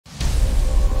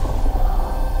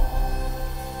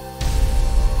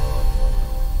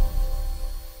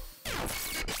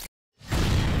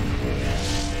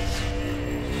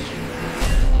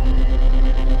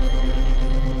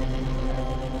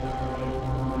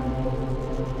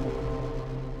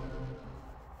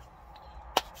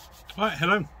Right,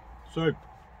 hello. So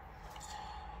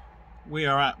we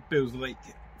are at Bills Lake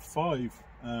 5.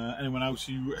 Anyone else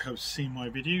who have seen my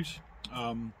videos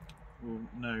will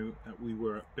know that we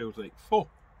were at Bills Lake 4,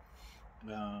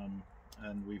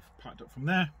 and we've packed up from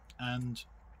there and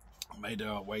made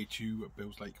our way to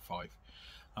Bills Lake 5.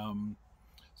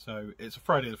 So it's a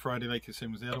Friday lake, the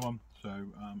same as the other one, so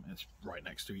it's right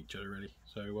next to each other really.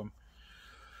 So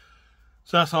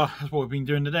that's what we've been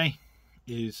doing today,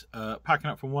 is packing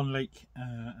up from one lake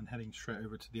and heading straight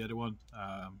over to the other one.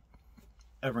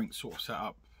 Everything's sort of set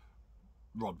up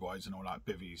rod wise and all that.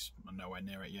 Bivvies are nowhere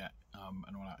near it yet,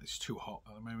 and all that. It's too hot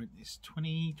at the moment. It's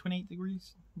 28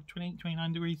 degrees,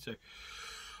 29 degrees, so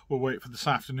we'll wait for this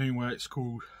afternoon where it's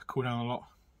cool down a lot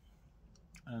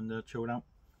and chilled out.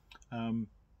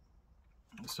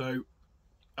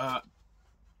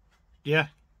 Yeah,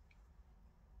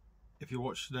 if you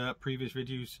watched the previous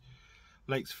videos,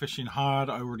 lake's fishing hard.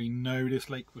 I already know this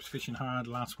lake was fishing hard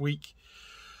last week.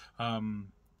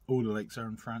 All the lakes are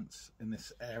in France in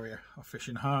this area are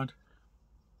fishing hard.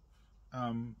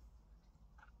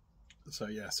 So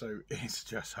yeah, so it's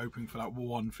just hoping for that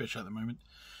one fish at the moment.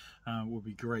 Would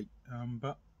be great,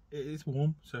 but it is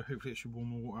warm, so hopefully it should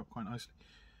warm the water up quite nicely.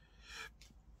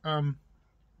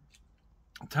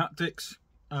 Tactics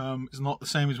is not the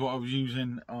same as what I was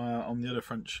using on the other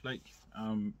French lake,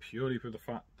 purely for the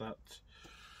fact that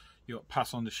you got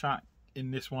pass on the shack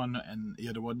in this one, and the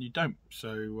other one you don't.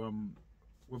 So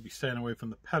we'll be staying away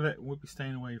from the pellet, we'll be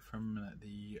staying away from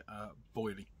the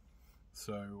boilie.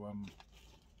 So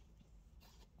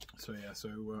yeah,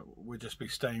 we'll just be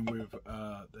staying with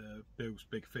the Bill's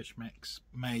Big Fish Mix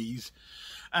maize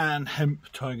and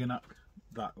hemp, tidying up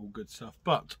that all good stuff.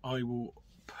 But I will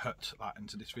put that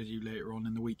into this video later on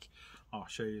in the week. I'll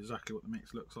show you exactly what the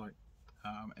mix looks like.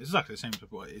 It's exactly the same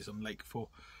as what it is on Lake 4,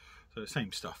 so the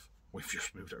same stuff, we've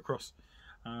just moved it across.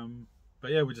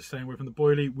 But yeah, we're just staying away from the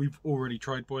boilie. We've already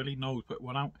tried boilie. Noel's put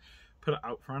one out, put it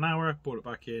out for an hour, brought it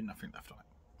back in, nothing left on it.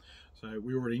 So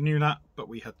we already knew that, but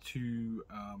we had to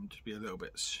just be a little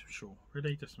bit sure,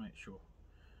 really, just to make sure.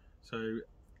 So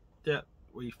yeah,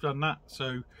 we've done that.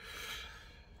 So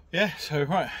yeah, so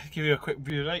right, give you a quick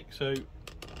view of the lake. So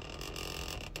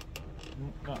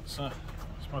that's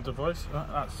my device.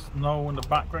 That's Noel in the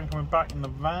background coming back in the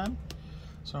van.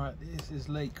 So right, this is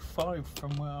Lake 5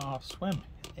 from where I swim.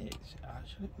 It's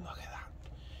actually, look at that,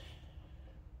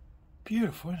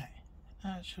 beautiful, isn't it?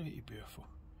 Absolutely beautiful.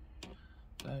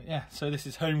 So yeah, so this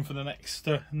is home for the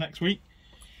next week,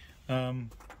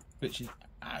 which is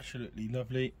absolutely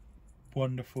lovely,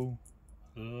 wonderful.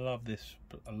 Love this,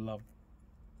 but I love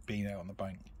being out on the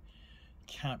bank.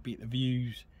 Can't beat the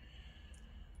views,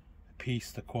 the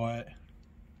peace, the quiet.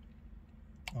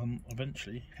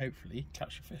 Eventually, hopefully,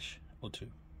 catch a fish or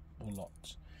two or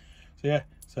lots. So yeah,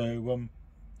 so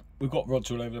we've got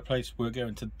rods all over the place. We'll go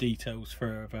into details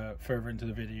further into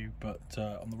the video, but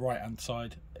on the right hand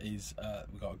side is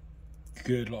we've got a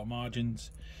good lot of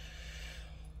margins.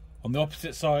 On the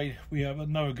opposite side we have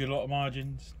another good lot of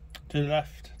margins. To the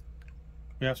left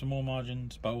we have some more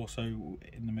margins, but also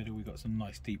in the middle we've got some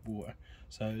nice deep water.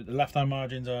 So the left hand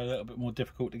margins are a little bit more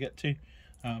difficult to get to,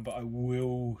 but I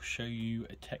will show you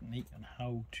a technique on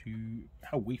how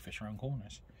we fish around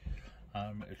corners.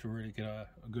 It's a really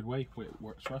good way, it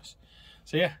works for us.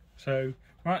 So yeah, so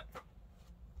right,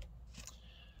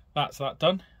 that's that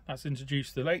done. That's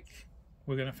introduced the lake.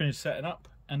 We're going to finish setting up,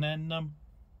 and then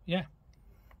yeah,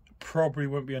 probably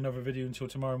won't be another video until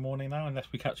tomorrow morning now,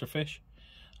 unless we catch a fish.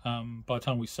 By the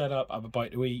time we set up, have a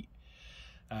bite to eat,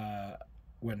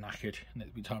 we're knackered and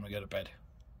it'll be time to go to bed.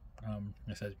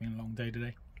 It says it's been a long day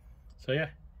today. So yeah,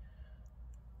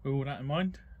 with all that in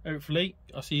mind, hopefully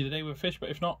I'll see you today with a fish, but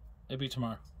if not, it'll be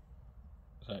tomorrow.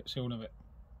 So see you all in a bit.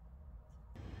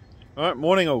 Alright,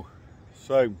 morning all.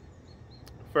 So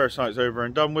first night's over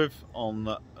and done with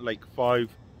on Lake 5,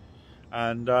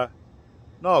 and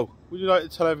Noel, would you like to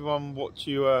tell everyone what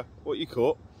you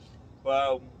caught?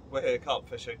 Well, we're here carp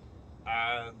fishing,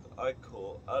 and I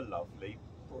caught a lovely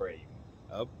bream.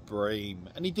 A bream,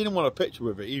 and he didn't want a picture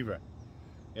with it either.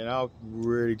 You know,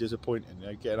 really disappointing. You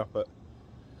know, getting up at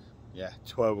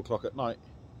 12 o'clock at night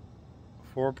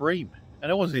for a bream,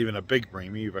 and it wasn't even a big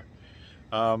bream either.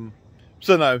 So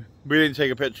no, we didn't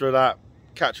take a picture of that.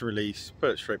 Catch and release, put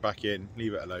it straight back in,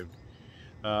 leave it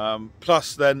alone.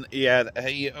 Plus then he had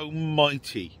a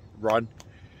almighty run.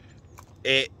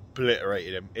 It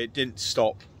obliterated him. It didn't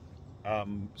stop.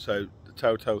 So the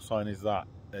telltale sign is that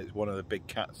it's one of the big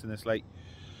cats in this lake.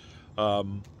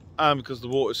 And because the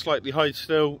water is slightly high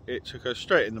still, it took us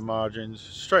straight in the margins,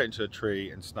 straight into a tree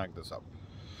and snagged us up.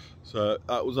 So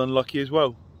that was unlucky as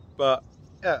well. But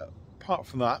yeah, apart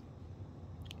from that,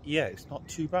 yeah, it's not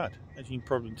too bad. As you can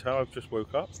probably tell, I've just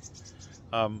woke up.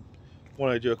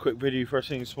 Want to do a quick video first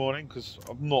thing this morning because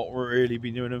I've not really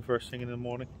been doing them first thing in the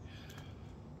morning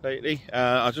lately.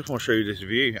 I just want to show you this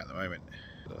view at the moment.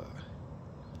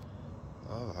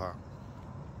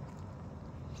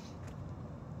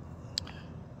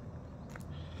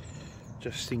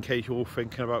 Just in case you're all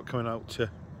thinking about coming out to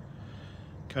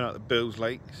Bills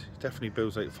Lake. It's definitely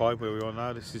Bills Lake 5 where we are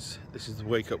now. This is the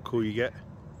wake up call you get.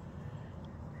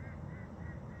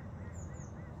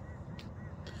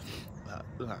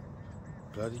 That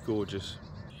bloody gorgeous.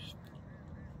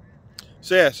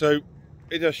 So yeah, so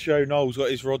it does show Noel's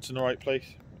got his rods in the right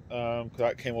place. Because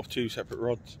that came off 2 separate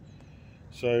rods.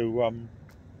 So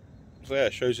yeah,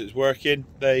 it shows it's working.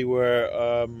 They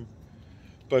were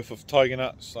both of tiger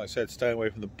nuts, like I said, staying away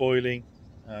from the boiling.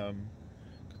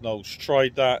 Noel's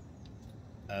tried that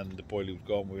and the boilie was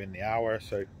gone within the hour,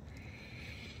 so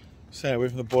staying away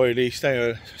from the boilie,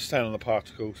 staying on the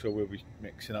particle. So we'll be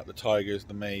mixing up the tigers,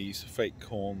 the maize, fake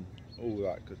corn, all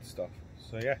that good stuff.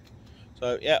 So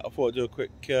yeah, I thought I'd do a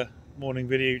quick morning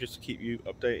video just to keep you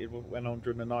updated with what went on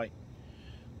during the night.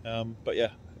 But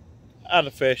yeah, had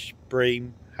a fish,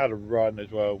 bream, had a run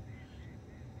as well.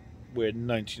 We're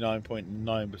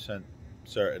 99.9%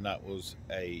 certain that was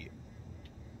a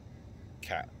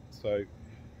cat. So,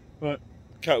 right,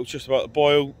 cat was just about to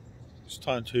boil. It's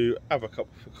time to have a cup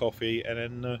of coffee and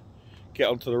then get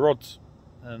onto the rods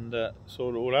and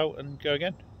sort it all out and go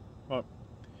again. Right,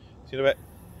 see you in a bit.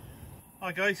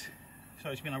 Hi guys, so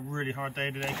it's been a really hard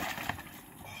day today.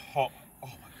 Hot, oh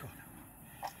my god.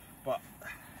 But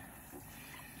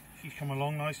she's come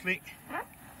along nicely.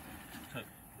 So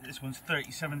this one's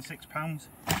 37.6 pounds.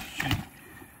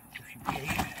 If she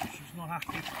behaves, she's not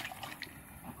happy.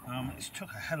 It's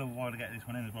took a hell of a while to get this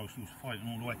one in as well. She was fighting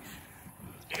all the way.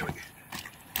 Here we go.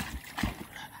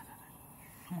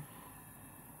 Come on.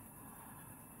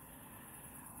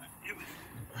 Here we go.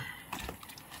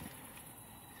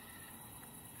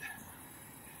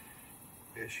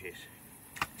 There she is.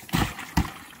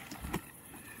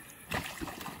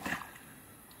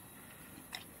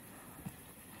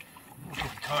 I'm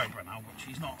pretty tired right now, but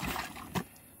she's not.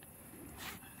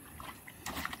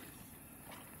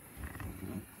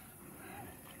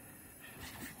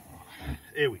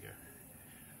 Here we go.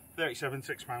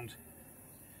 37.6 pounds.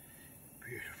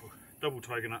 Beautiful. Double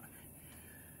tiger nut.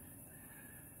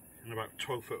 And about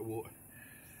 12 foot of water.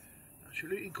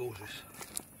 Absolutely gorgeous.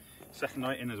 Second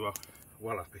night in as well.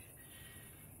 Well happy.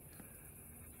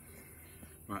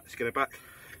 Right, let's get it back.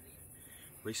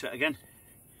 Reset again.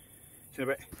 See you in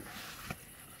a bit.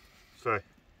 So,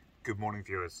 good morning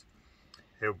viewers.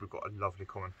 Here we've got a lovely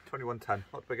common. 2110,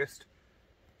 not the biggest,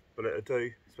 but it'll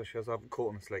do, especially as I haven't caught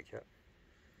on this lake yet.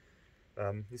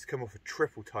 This come off a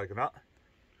triple tiger nut.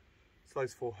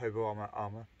 Size 4 hobo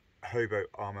armour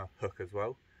hook as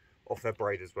well. Off their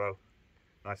braid as well.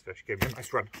 Nice fish, gave me a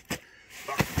nice run.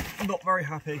 But I'm not very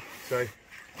happy, so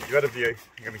you had a view.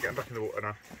 I'm going to get back in the water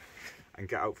now and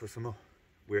get out for some more.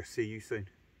 We'll see you soon.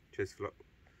 Cheers for luck.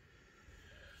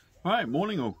 Right,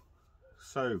 morning all.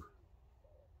 So,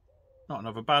 not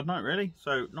another bad night really.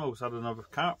 So, Noel's had another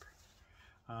carp.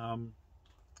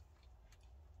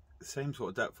 Same sort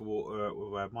of depth of water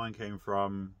where mine came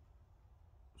from,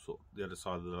 sort of the other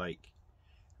side of the lake,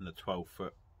 in the 12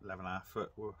 foot, 11.5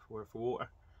 foot worth of water.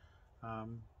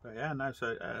 But yeah, no,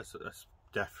 so that's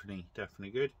definitely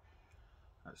good.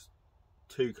 That's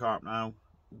 2 carp now,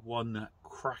 1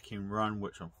 cracking run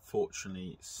which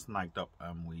unfortunately snagged up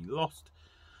and we lost.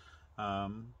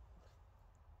 And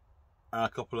a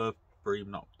couple of bream,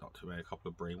 not too many, a couple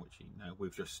of bream, which, you know,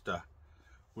 we've just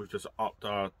upped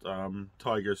our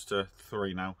tigers to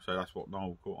 3 now, so that's what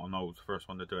Noel got on Noel's first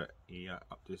one to do it. He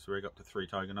upped his rig up to 3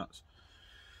 tiger nuts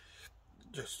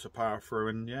just to power through,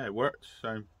 and yeah, it worked.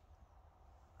 So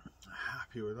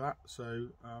happy with that. So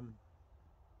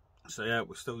so yeah,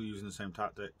 we're still using the same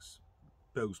tactics.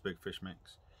 Bill's big fish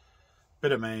mix,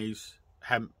 bit of maize,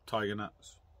 hemp, tiger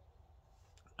nuts,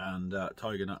 and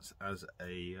tiger nuts as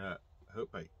a hook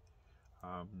bait.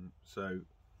 So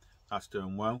that's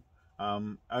doing well.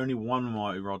 Only one of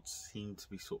my rods seem to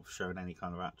be sort of showing any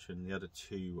kind of action. The other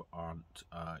 2 aren't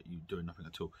doing nothing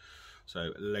at all.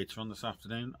 So later on this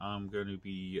afternoon, I'm going to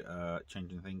be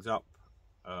changing things up.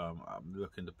 I'm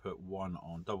looking to put 1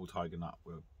 on double tiger nut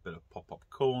with a bit of pop-up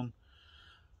corn.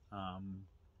 I'm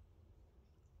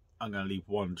going to leave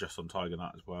 1 just on tiger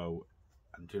nut as well.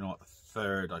 And do you know what? The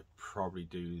 3rd, I'd probably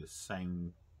do the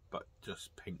same, but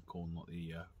just pink corn, not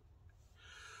the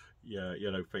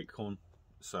yellow fake corn.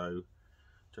 So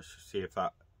just to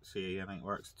see anything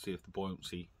works, see if the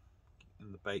buoyancy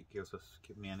in the bait gives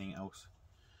me anything else.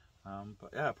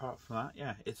 But yeah, apart from that,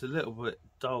 yeah, it's a little bit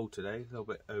dull today, a little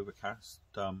bit overcast,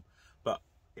 but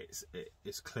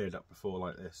it's cleared up before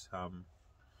like this.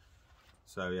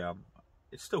 So yeah,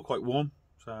 it's still quite warm,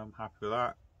 so I'm happy with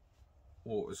that.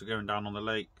 Waters are going down on the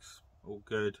lakes, all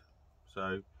good.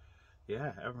 So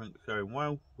yeah, everything's going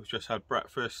well. We've just had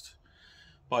breakfast,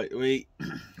 bite to eat,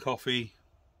 coffee,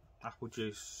 apple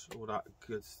juice, all that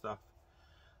good stuff.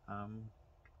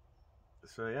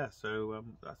 So yeah,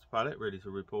 that's about it really to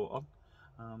report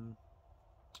on.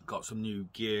 Got some new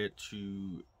gear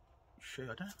to show. I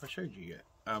don't know if I showed you yet.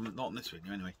 Not on this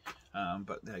video anyway.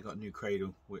 But they got a new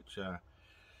cradle, which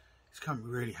it's come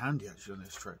really handy actually on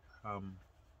this trip.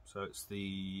 So it's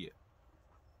the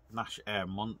Nash Air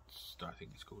Monster, I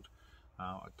think it's called.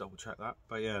 I double check that.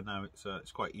 But yeah, no,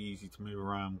 it's quite easy to move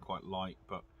around, quite light,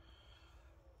 but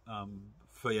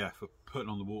for putting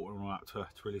on the water and all that to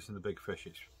releasing the big fish,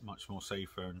 it's much more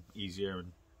safer and easier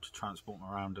and to transport them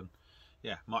around, and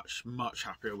yeah, much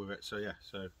happier with it. So yeah,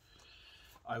 so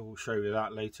I will show you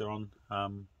that later on.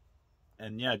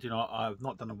 And yeah, I've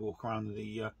not done a walk around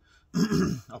the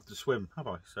of the swim, have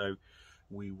I? So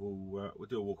we'll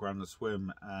do a walk around the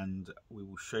swim, and we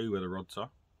will show you where the rods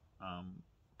are.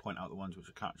 Point out the ones which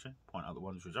are catching, point out the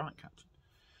ones which aren't catching.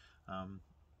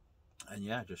 And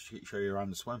yeah, just show you around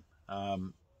the swim.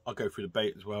 I'll go through the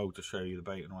bait as well, to show you the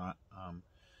bait and all that. A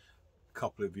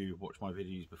couple of you have watched my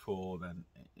videos before, then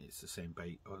it's the same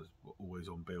bait as always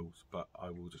on bills, but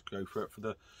I will just go for it for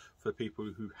the people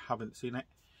who haven't seen it.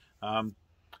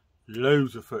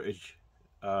 Loads of footage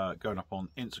going up on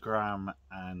Instagram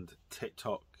and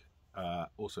TikTok,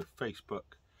 also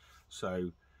Facebook.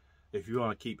 So if you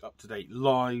want to keep up to date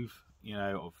live,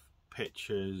 of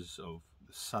pictures of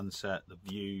the sunset, the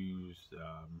views,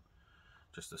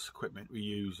 just this equipment we're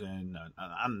using,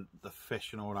 and the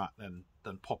fish and all that, then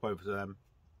pop over to them,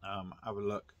 have a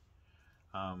look.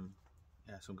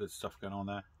 Yeah, some good stuff going on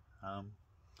there.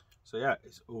 So yeah,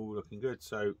 it's all looking good.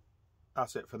 So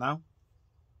that's it for now.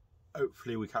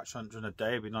 Hopefully we catch 100 a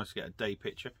day. It'd be nice to get a day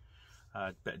picture,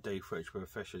 a bit of day footage with a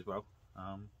fish as well.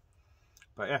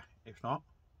 But yeah, if not,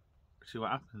 see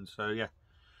what happens. So yeah,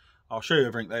 I'll show you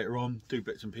everything later on, do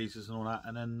bits and pieces and all that,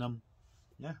 and then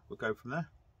yeah, we'll go from there.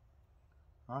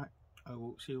 Alright, I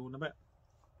will see you all in a bit.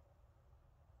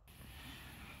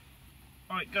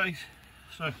 Alright guys,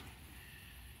 so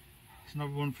it's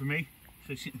another one for me.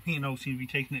 So me and Ol seem to be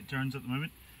taking it turns at the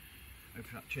moment.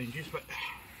 Hopefully that changes, but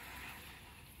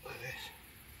look at this.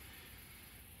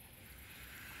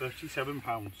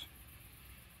 £37.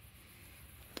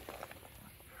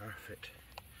 Perfect.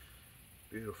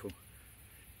 Beautiful.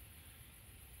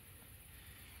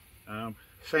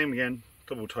 Same again,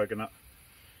 double tiger nut.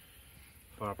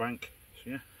 Far bank. So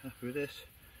yeah, happy with this.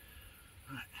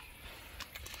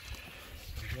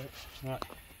 Right.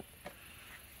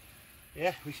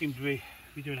 Yeah, we seem to be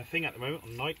doing a thing at the moment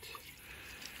on night.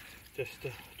 Just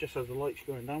as the light's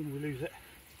going down, we lose it.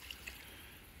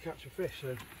 Catch a fish,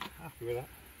 so happy with that.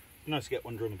 Nice to get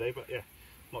one during the day, but yeah,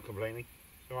 not complaining.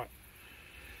 It's alright.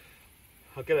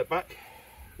 I'll get it back,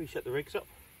 reset the rigs up,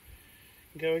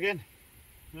 and go again.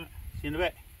 Right, see you in a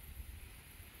bit.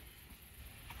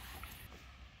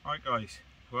 Alright guys,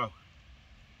 well,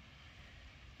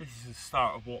 this is the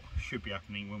start of what should be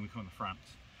happening when we come to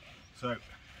France. So,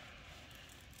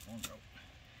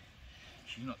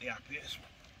 she's not the happiest,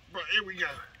 but here we go.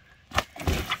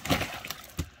 This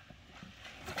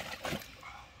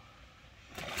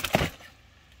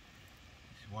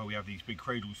is why we have these big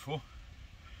cradles for.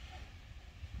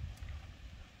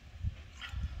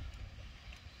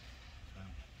 So,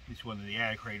 this is one of the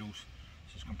air cradles.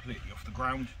 This is completely off the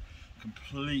ground.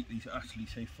 Completely utterly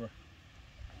safe for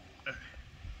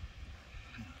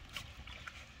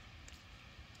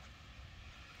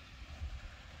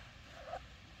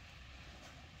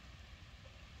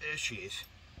there she is.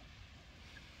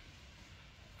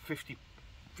 £50.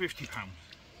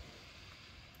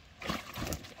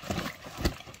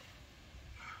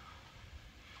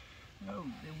 No,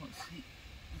 they won't see.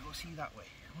 You gotta see that way.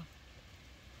 Come on.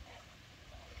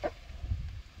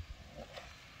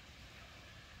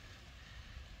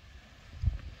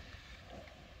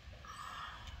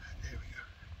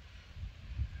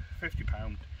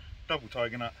 £50, double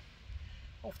tiger nut,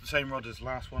 off the same rod as the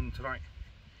last one tonight.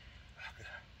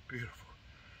 Beautiful.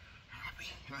 Happy,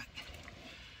 right?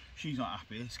 She's not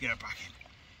happy, let's get her back in.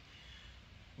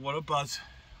 What a buzz,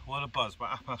 about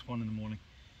 1:30 in the morning.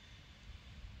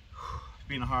 It's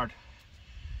been a hard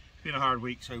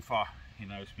week so far,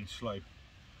 it's been slow.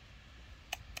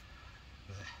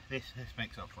 But this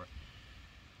makes up for it.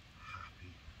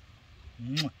 Happy.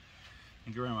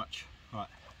 Thank you very much. Right.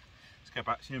 Get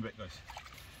back, see you in a bit guys.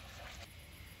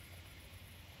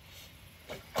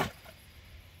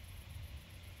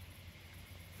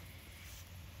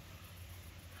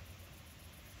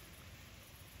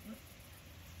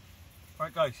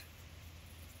 guys,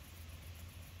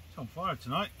 it's on fire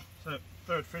tonight. So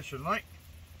third fish of the night.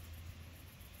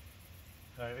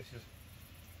 So this is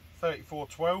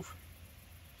 3412.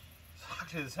 It's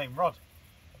actually the same rod.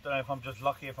 I don't know if I'm just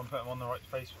lucky if I'm putting them on the right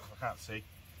space, because I can't see.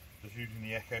 Just using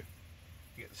the Echo,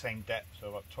 you get the same depth, so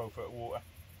about 12 foot of water.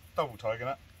 Double tiger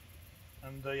nut.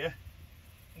 And yeah,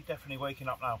 he's definitely waking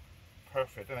up now.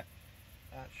 Perfect, isn't it?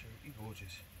 Absolutely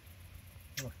gorgeous.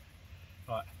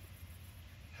 Right,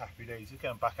 happy days. He's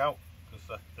going back out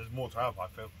because there's more to have, I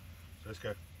feel. So let's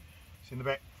go. See you in a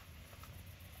bit.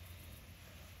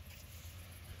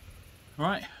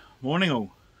 Right, morning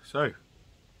all. So,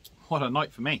 what a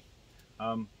night for me.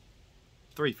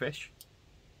 3 fish.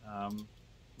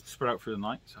 Spread out through the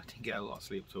night, so I didn't get a lot of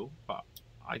sleep at all, but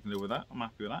I can deal with that. I'm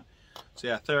happy with that. So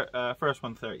yeah, first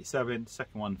one 37,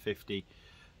 second one 50,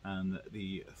 and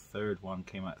the third one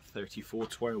came at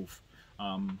 34.12.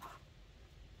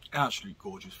 Absolutely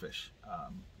gorgeous fish.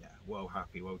 Yeah, well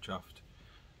happy, well chuffed.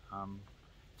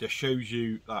 Just shows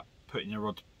you that putting your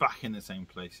rods back in the same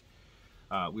place.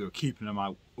 We were keeping them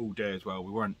out all day as well.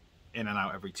 We weren't in and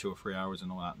out every 2 or 3 hours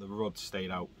and all that. The rods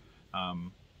stayed out.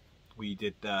 We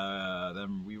did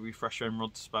them. We refreshed them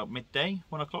rods about midday,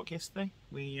 1 o'clock yesterday.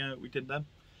 We did them,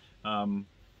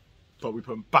 but we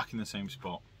put them back in the same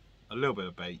spot. A little bit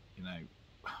of bait, you know.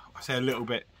 I say a little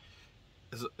bit.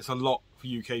 It's a lot for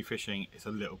UK fishing. It's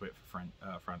a little bit for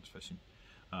France fishing.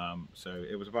 So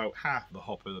it was about half the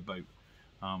hop of the boat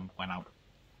went out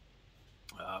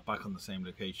back on the same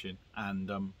location, and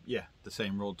yeah, the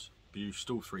same rods. But you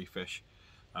still 3 fish.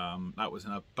 That was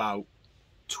in about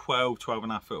 12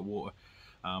 and a half foot of water.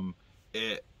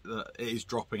 It is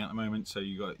dropping at the moment, so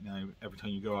you got, you know, every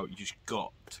time you go out, you just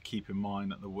got to keep in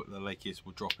mind that the lake is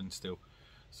dropping still.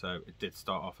 So it did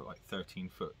start off at like 13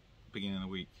 foot beginning of the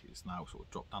week. It's now sort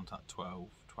of dropped down to that 12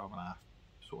 and a half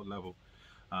sort of level.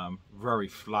 Very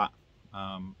flat.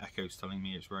 Echo's telling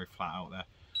me it's very flat out there.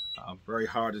 Very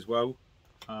hard as well.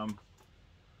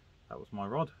 That was my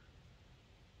rod.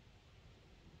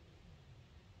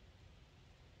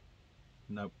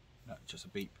 Nope, just a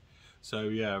beep. So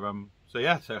yeah,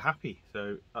 so happy.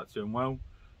 So that's doing well.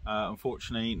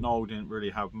 Unfortunately, Noel didn't really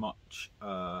have much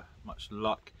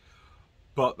luck,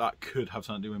 but that could have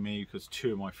something to do with me, because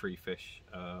 2 of my 3 fish,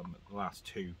 the last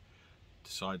 2,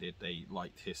 decided they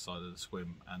liked his side of the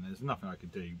swim, and there's nothing I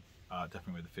could do.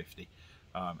 Definitely with the 50,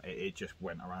 it just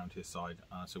went around his side,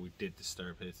 so we did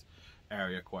disturb his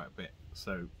area quite a bit.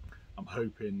 So I'm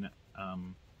hoping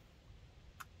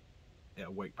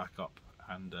it'll wake back up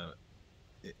and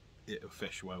it'll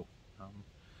fish well.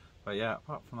 But yeah,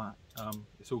 apart from that,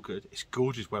 it's all good. It's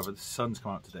gorgeous weather. The sun's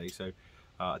come out today, so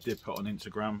I did put on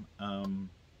Instagram. I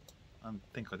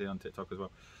think I did on TikTok as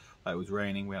well. It was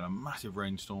raining. We had a massive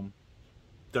rainstorm.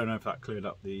 Don't know if that cleared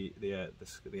up the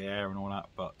air and all that,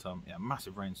 but yeah,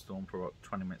 massive rainstorm for about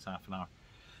 20 minutes, half an hour,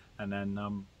 and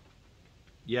then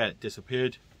yeah, it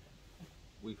disappeared.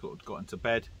 We got into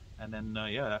bed, and then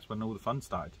yeah, that's when all the fun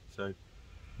started. So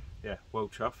yeah, well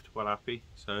chuffed, well happy.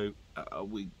 So shall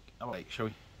we?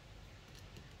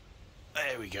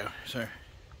 There we go. So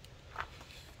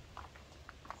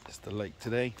it's the lake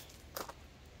today.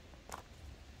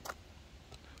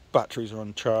 Batteries are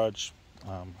on charge.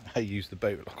 I used the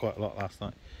boat quite a lot last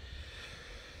night.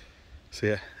 So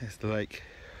yeah, it's the lake.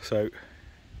 So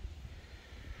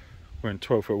we're in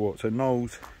 12 foot water. So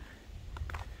Noel's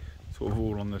sort of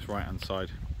all on this right hand side.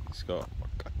 It's got,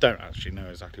 I don't actually know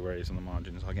exactly where he is on the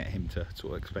margins. I'll get him to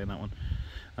sort of explain that one.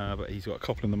 But he's got a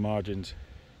couple in the margins,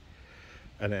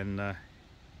 and then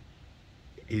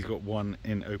he's got 1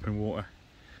 in open water,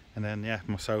 and then yeah,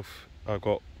 myself, I've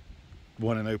got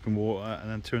 1 in open water and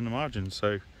then 2 in the margins.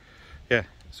 So yeah,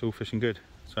 it's all fishing good.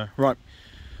 So right,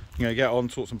 I'm gonna get on,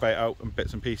 sort some bait out and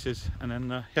bits and pieces, and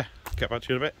then yeah, get back to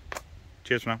you in a bit.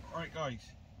 Cheers for now. Alright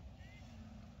guys,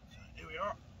 so here we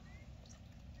are.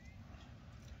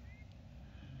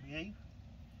 There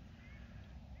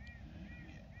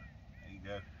you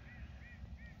go.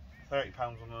 30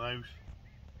 pounds on the nose.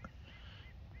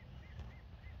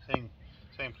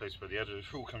 Same place where the others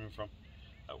are all coming from.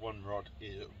 That one rod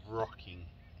is rocking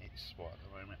its spot at the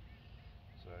moment.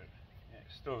 So yeah,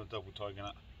 it's still a double tiger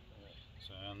nut.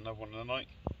 So another one in the night.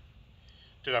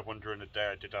 Did have one during the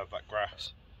day. I did have that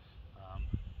grass.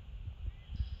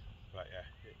 But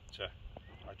yeah,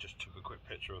 I just took a quick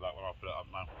picture of that one. I'll put it up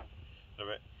now. Of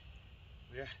it.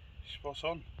 But yeah, spot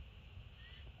on.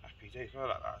 Happy days. Look at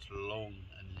that. That's long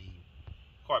and lean.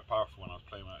 Quite powerful when I was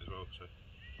playing with it as well. So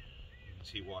you can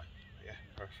see why. But yeah,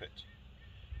 perfect.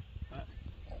 Right.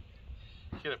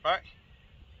 Get it back.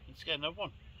 Let's get another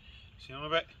one. See you in a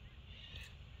bit.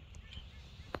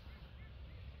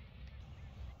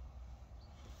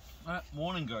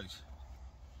 Morning guys,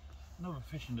 another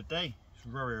fishing today. It's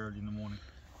very early in the morning,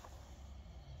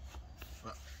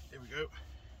 but here we go.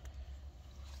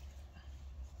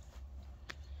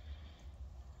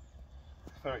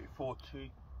 $34.2.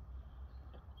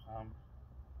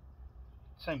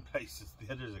 Same place as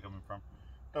the others are coming from.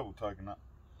 Double tagging that.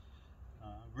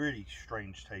 Really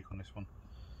strange take on this one.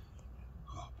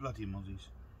 Oh, bloody mozzies.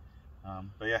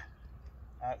 But yeah,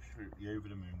 absolutely over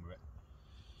the moon with it.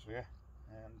 So yeah,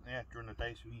 and yeah, during the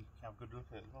day so you can have a good look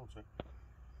at it as well. So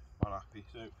well happy.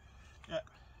 So yeah,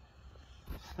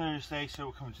 Thursday, so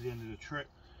we're coming to the end of the trip.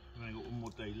 We've only got one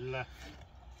more day left.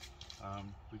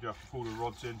 We do have to pull the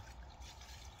rods in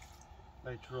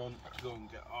later on to go and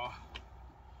get our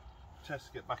test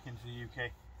to get back into the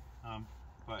UK.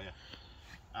 But yeah,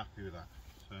 happy with that.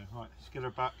 So right, let's get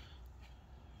her back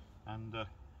and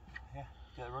yeah,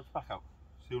 get the rods back out.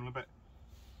 See you in a bit.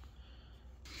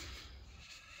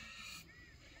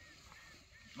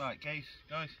 Right guys,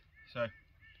 so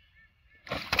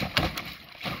this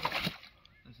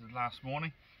is the last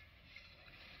morning,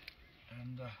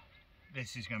 and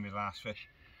this is going to be the last fish.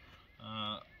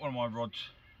 One of my rods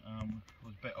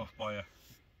was bit off by a,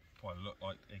 what looked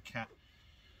like a cat.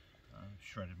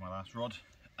 Shredded my last rod,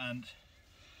 and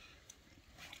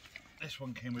this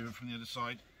one came with it from the other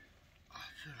side. Oh,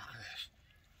 look at this.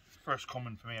 First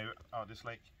common for me out of this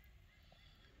lake.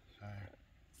 So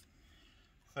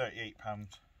 £38.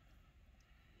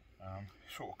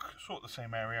 Sort of the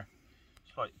same area,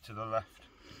 slightly to the left.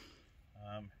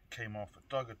 Came off a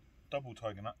double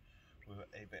tagging up with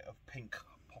a bit of pink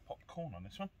pop-up corn on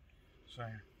this one. So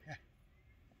yeah,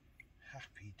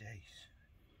 happy days.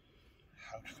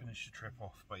 How to finish the trip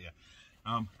off, but yeah,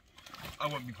 I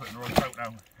won't be putting the rods out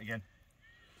now again.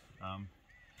 I'll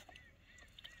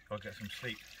get some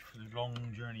sleep for the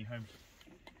long journey home.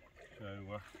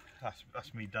 So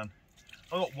that's me done.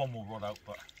 I got one more rod out,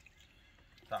 but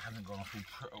that hasn't gone off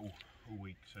all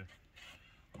week, so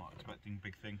I'm not expecting a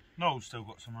big thing. Noel's still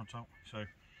got some rods out, so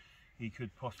he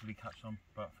could possibly catch some.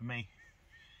 But for me,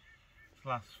 it's the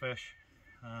last fish,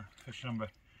 fish number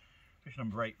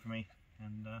 8 for me,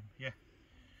 and yeah.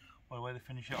 What a way to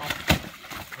finish it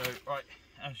off. So, right,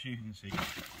 as you can see,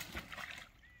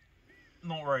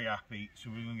 not very happy, so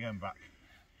we're going to get him back.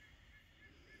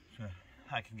 So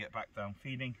I can get back down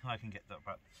feeding, I can get that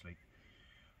back to sleep.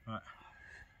 Right,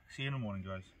 see you in the morning,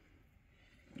 guys.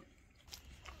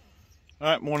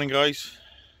 Alright, morning guys.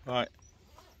 Right,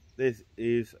 this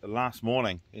is last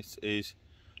morning. This is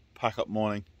pack up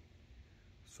morning.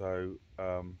 So,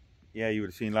 yeah, you would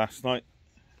have seen last night.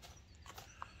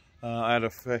 I had a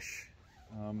fish.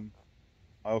 I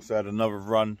also had another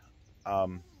run,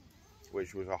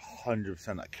 which was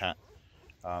 100% a cat,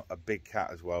 a big cat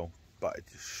as well, but it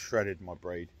just shredded my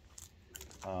braid.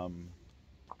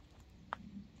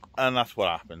 And that's what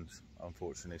happens,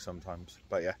 unfortunately, sometimes.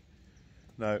 But yeah,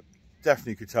 no,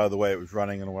 definitely could tell the way it was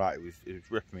running and all that. It was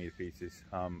ripping me to pieces.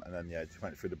 And then yeah, it just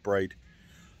went through the braid.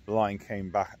 The line came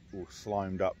back all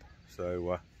slimed up.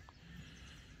 So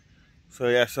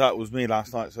yeah, so that was me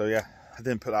last night. So yeah, I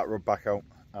didn't put that rod back out,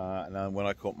 and then when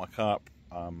I caught my carp,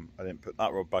 I didn't put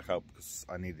that rod back out because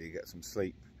I needed to get some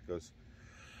sleep because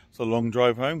it's a long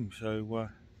drive home. So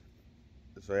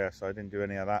yeah, so I didn't do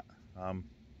any of that.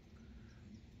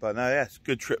 But no, yeah, it's a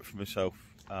good trip for myself.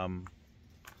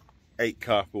 8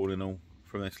 carp all in all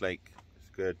from this lake.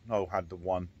 It's good. I had the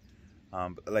one,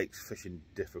 but the lake's fishing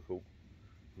difficult,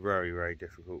 very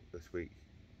difficult this week.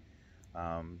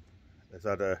 There's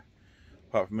other.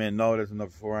 Apart from me and Noel, there's another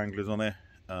 4 anglers on there.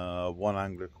 One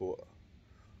angler caught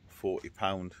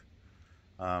 £40.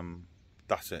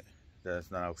 That's it.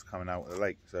 There's nothing else coming out of the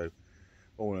lake. So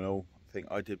all in all, I think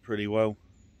I did pretty well.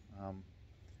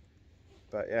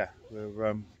 But yeah,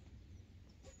 we're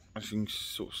as you can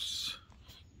sort of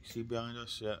see behind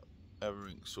us, yeah,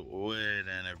 everything's sort of way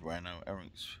down everywhere now.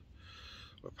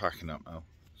 We're packing up now.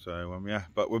 So yeah,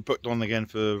 but we're booked on again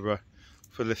for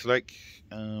this lake.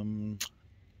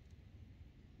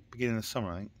 Beginning of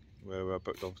summer, I think, we're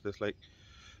booked on for this lake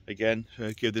again.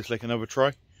 So give this lake another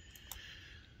try.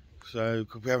 So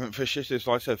we haven't fished this. It's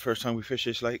like I said, first time we fish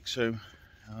this lake. So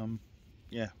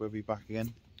yeah, we'll be back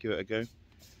again. Give it a go.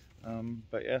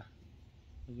 But yeah,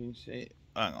 as you can see,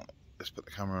 hang on, let's put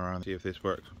the camera around and see if this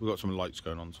works. We've got some lights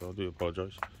going on, so I do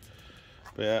apologise.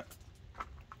 But yeah,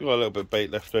 we've got a little bit of bait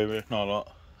left over, not a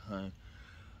lot.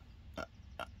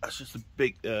 That's just a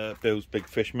big Bill's Big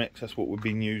Fish mix. That's what we've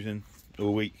been using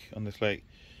all week on this lake.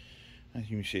 As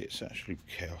you can see, it's actually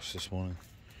chaos this morning.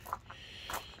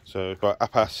 So about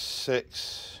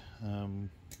 6:30,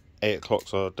 8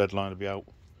 o'clock's our deadline to be out.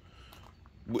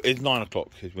 It's 9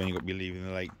 o'clock is when you've got to be leaving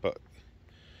the lake, but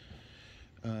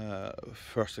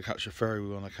for us to catch a ferry we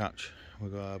want to catch.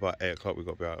 We've got about 8 o'clock, we've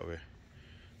got to be out of here.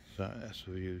 So that's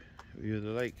the view of the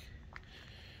lake.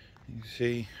 You can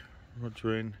see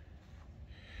Roger in.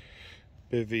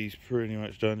 Bivvy's pretty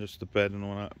much done, just the bed and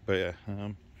all that. But yeah,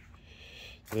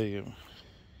 there you go.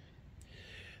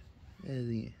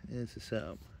 There's the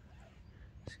setup.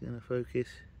 It's going to focus.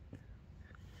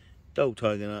 Dog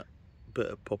tidying up, bit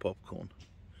of pop-up corn.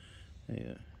 There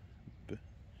you go.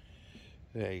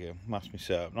 There you go. That's me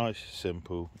setup. Nice,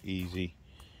 simple, easy.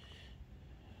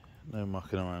 No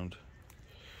mucking around.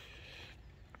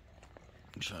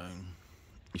 So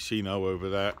you see Noah over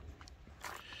there.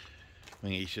 I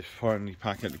think he's just finally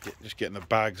packing, just getting the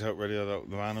bags out ready out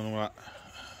the van and all that.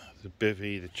 The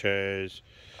bivvy, the chairs,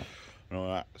 and all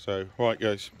that. So right,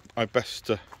 guys, I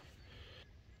best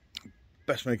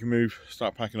make a move.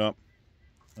 Start packing up.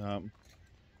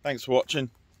 Thanks for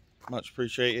watching. Much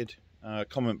appreciated.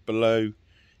 Comment below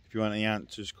if you want any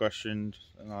answers, questions,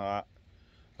 and like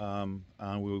that.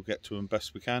 And we'll get to them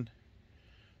best we can.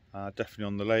 Definitely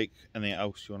on the lake. Anything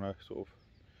else you want to sort of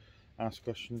ask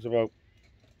questions about?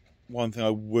 One thing I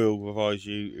will advise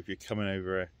you, if you're coming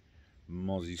over here,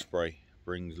 mozzie spray.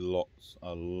 Brings lots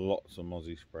of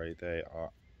mozzie spray. They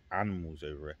are animals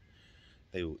over here.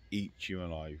 They will eat you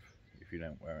alive if you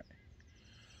don't wear it.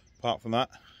 Apart from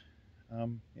that,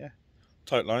 yeah,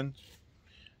 tight lines.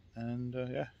 And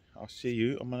yeah, I'll see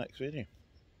you on my next video.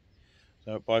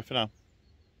 So bye for now.